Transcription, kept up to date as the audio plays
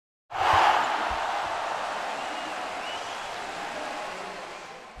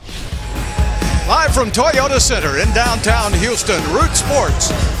Live from Toyota Center in downtown Houston, Root Sports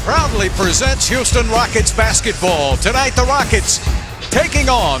proudly presents Houston Rockets basketball. Tonight, the Rockets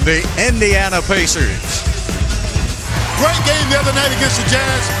taking on the Indiana Pacers. Great game the other night against the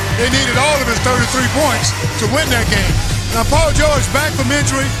Jazz. They needed all of his 33 points to win that game. Now, Paul George back from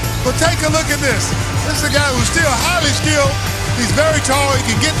injury, but take a look at this. This is a guy who's still highly skilled. He's very tall.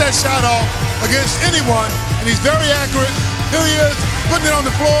 He can get that shot off against anyone, and he's very accurate. Here he is, putting it on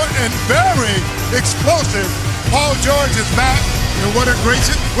the floor, and very explosive. Paul George is back, and what a great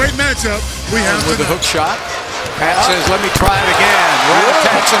matchup we have with tonight. The hook shot. Pat says, let me try it again.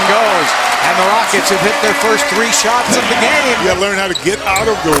 Rat-a-tats-and goes. And the Rockets have hit their first 3 shots of the game. You gotta learn how to get out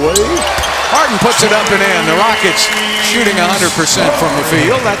of the way. Harden puts it up and in. The Rockets shooting 100% from the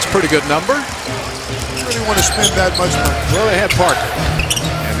field. That's a pretty good number. You really want to spend that much money. Well, they had Parker.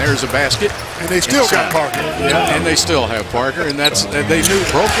 And there's a basket. And they still got Parker. Yeah, and they still have Parker. And they knew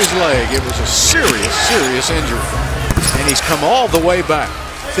broke his leg. It was a serious injury. And he's come all the way back.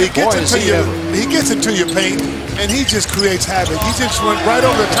 He gets into your paint, and he just creates havoc. He just went right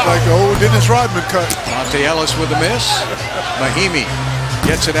over the top. Like the old Dennis Rodman cut. Monte Ellis with a miss. Mahimi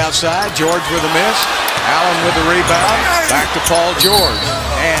gets it outside. George with a miss. Allen with the rebound. Back to Paul George.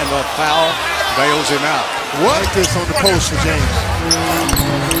 And the foul bails him out. What? Like this on the post for James.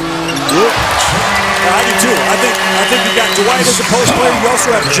 Look. I do too. I think you got Dwight as a post player. You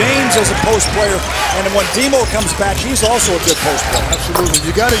also have James as a post player. And then when Demo comes back, he's also a good post player. Absolutely.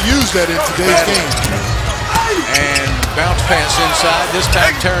 You got to use that in today's game. And bounce pass inside. This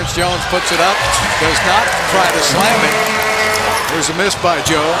time Terrence Jones puts it up. Does not try to slam it. There's a miss by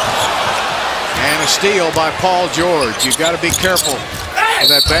Joe. And a steal by Paul George. You've got to be careful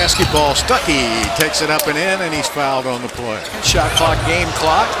with that basketball. Stuckey takes it up and in, and he's fouled on the play. Shot clock, game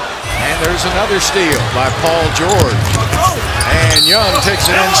clock. And there's another steal by Paul George. And Young takes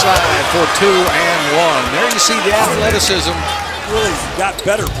it inside for 2 and 1. There you see the athleticism. Really got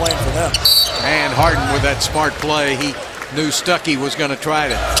better playing for them. And Harden with that smart play. He knew Stuckey was going to try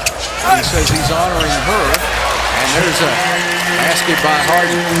to. He says he's honoring her. And there's a basket by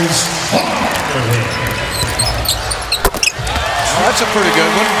Harden. Oh, that's a pretty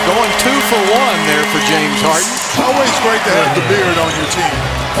good one. Going 2 for 1 there for James Harden. Always great to have the beard on your team.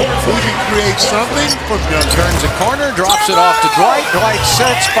 Who can create something from Young. Turns a corner, drops it off to Dwight. Dwight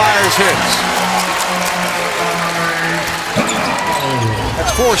sets, fires, hits.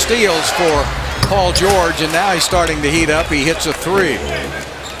 That's 4 steals for Paul George, and now he's starting to heat up. He hits a 3.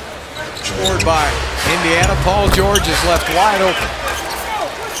 Scored by Indiana. Paul George is left wide open.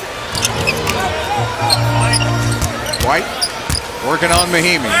 Dwight working on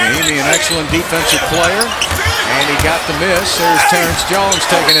Mahimi. Mahimi, an excellent defensive player. And he got the miss. There's Terrence Jones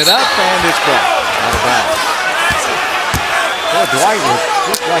taking it up, and it's blocked. Out of bounds. Well, Dwight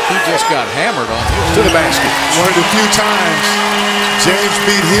looked like he just got hammered on to the basket. One of the few times James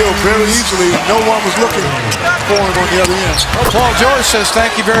beat Hill very easily. No one was looking for him on the other end. Well, Paul George says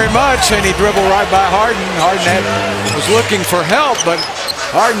thank you very much, and he dribbled right by Harden. Harden was looking for help, but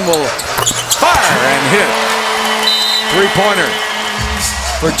Harden will fire and hit. 3-pointer.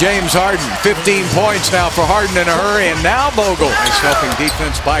 For James Harden, 15 points now for Harden in a hurry, and now Bogle is helping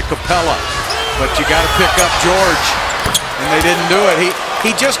defense by Capella. But you got to pick up George, and they didn't do it.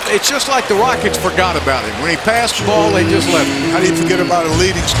 It's just like the Rockets forgot about him. When he passed the ball, they just left him. How do you forget about a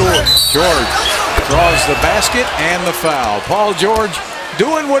leading scorer? George draws the basket and the foul. Paul George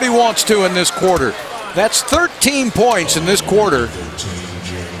doing what he wants to in this quarter. That's 13 points in this quarter.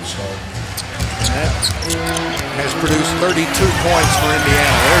 Has produced 32 points for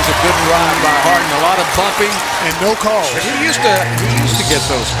Indiana. There's a good ride by Harden. A lot of bumping and no calls. He used to get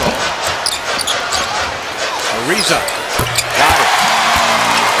those calls. Ariza got it.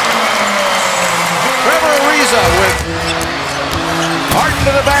 Trevor Ariza with Harden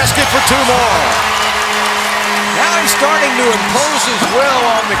to the basket for 2 more. Now he's starting to impose his will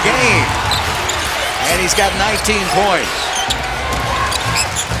on the game, and he's got 19 points.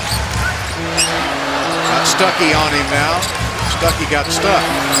 Stuckey on him now. Stuckey got stuck.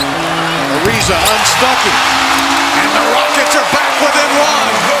 Ariza unstucking. And the Rockets are back within 1.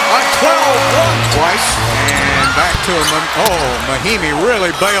 A 12-1 twice. And back to him. Oh, Mahimi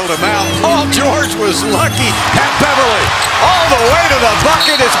really bailed him out. Paul George was lucky. Pat Beverly all the way to the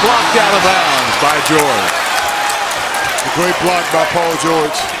bucket. It's blocked out of bounds by George. A great block by Paul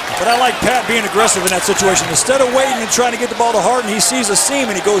George. But I like Pat being aggressive in that situation. Instead of waiting and trying to get the ball to Harden, he sees a seam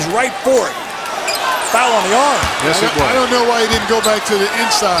and he goes right for it. Foul on the arm. Yes, it was. I don't know why he didn't go back to the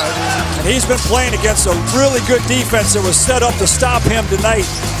inside. And he's been playing against a really good defense that was set up to stop him tonight.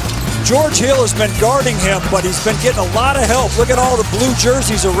 George Hill has been guarding him, but he's been getting a lot of help. Look at all the blue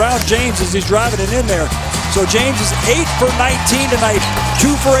jerseys around James as he's driving it in there. So James is 8 for 19 tonight,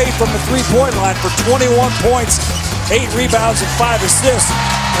 2 for 8 from the three-point line for 21 points, 8 rebounds, and 5 assists.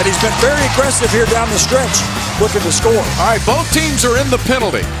 And he's been very aggressive here down the stretch, looking to score. All right, both teams are in the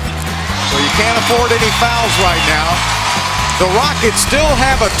penalty, so you can't afford any fouls right now. The Rockets still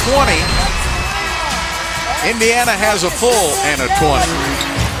have a 20. Indiana has a full and a 20.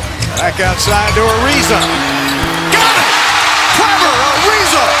 Back outside to Ariza. Got it! Trevor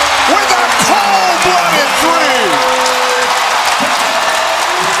Ariza with a cold-blooded three.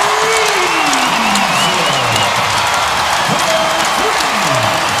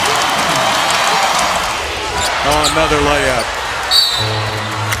 Oh, another layup.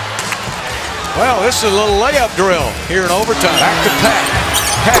 Well, this is a little layup drill here in overtime. Back to Pat.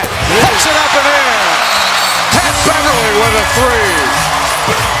 Pat puts it up and in. Pat Beverly with a three.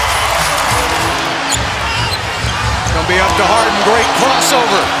 It's going to be up to Harden. Great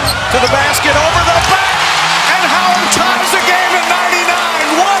crossover to the basket, over the back. And Howard ties the game at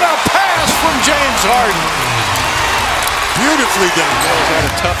 99. What a pass from James Harden. Beautifully done. Mills had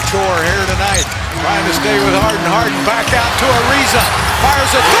a tough chore here tonight, trying to stay with Harden. Harden back out to Ariza.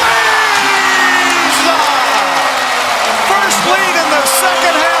 Fires a three. First lead in the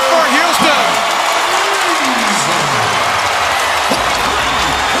second half for Houston.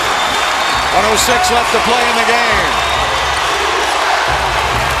 1:06 left to play in the game.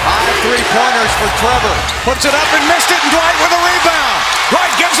 5 3-pointers for Trevor. Puts it up and missed it, and Dwight with a rebound.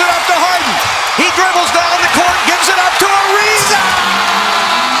 Dwight gives it up to Harden. He dribbles down the court, gives it up to Ariza.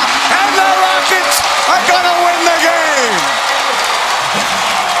 And the Rockets are going to win the game.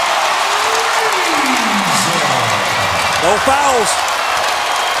 No fouls.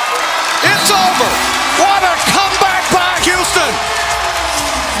 It's over. What a comeback by Houston.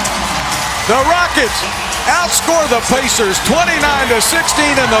 The Rockets outscore the Pacers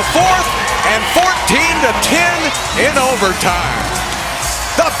 29-16 in the fourth and 14-10 in overtime.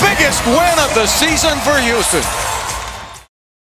 The biggest win of the season for Houston.